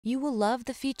You will love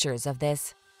the features of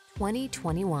this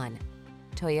 2021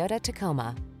 Toyota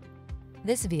Tacoma.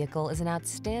 This vehicle is an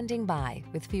outstanding buy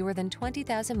with fewer than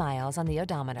 20,000 miles on the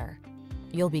odometer.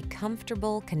 You'll be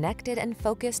comfortable, connected, and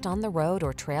focused on the road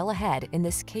or trail ahead in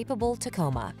this capable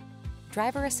Tacoma.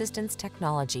 Driver assistance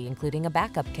technology, including a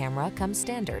backup camera, comes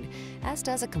standard, as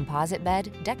does a composite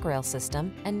bed, deck rail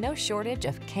system, and no shortage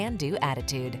of can-do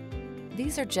attitude.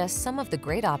 These are just some of the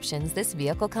great options this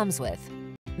vehicle comes with: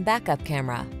 backup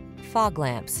camera, fog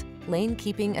lamps, lane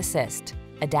keeping assist,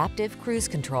 adaptive cruise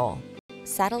control,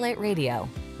 satellite radio,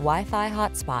 Wi-Fi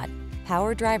hotspot,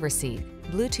 power driver seat,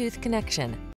 Bluetooth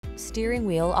connection, steering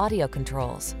wheel audio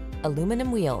controls,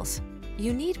 aluminum wheels.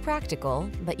 You need practical,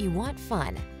 but you want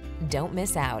fun. Don't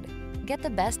miss out. Get the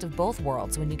best of both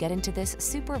worlds when you get into this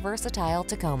super versatile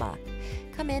Tacoma.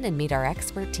 Come in and meet our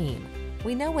expert team.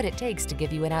 We know what it takes to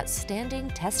give you an outstanding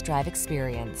test drive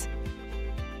experience.